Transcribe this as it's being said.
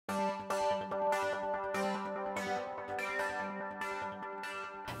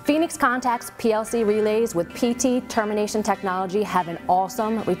Phoenix Contact's PLC relays with PT termination technology have an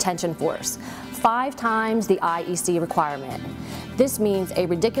awesome retention force, 5 times the IEC requirement. This means a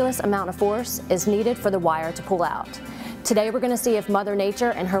ridiculous amount of force is needed for the wire to pull out. Today we're going to see if Mother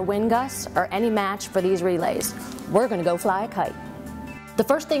Nature and her wind gusts are any match for these relays. We're going to go fly a kite. The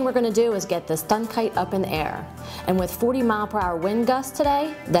first thing we're going to do is get the stunt kite up in the air. And with 40-mile-per-hour wind gusts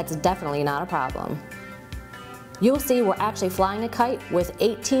today, that's definitely not a problem. You'll see we're actually flying a kite with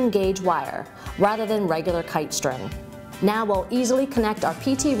 18-gauge wire rather than regular kite string. Now we'll easily connect our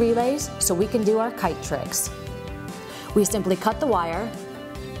PT relays so we can do our kite tricks. We simply cut the wire,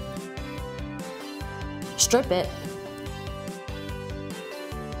 strip it,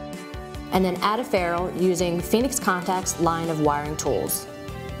 and then add a ferrule using Phoenix Contact's line of wiring tools.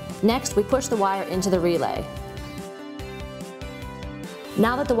 Next, we push the wire into the relay.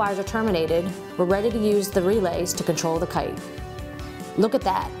 Now that the wires are terminated, we're ready to use the relays to control the kite. Look at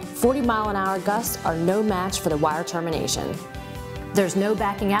that, 40-mile-an-hour gusts are no match for the wire termination. There's no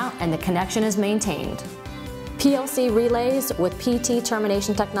backing out and the connection is maintained. PLC relays with PT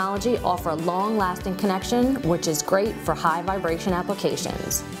termination technology offer a long-lasting connection, which is great for high vibration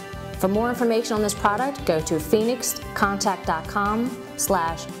applications. For more information on this product, go to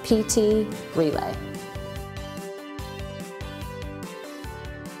phoenixcontact.com/PT relay.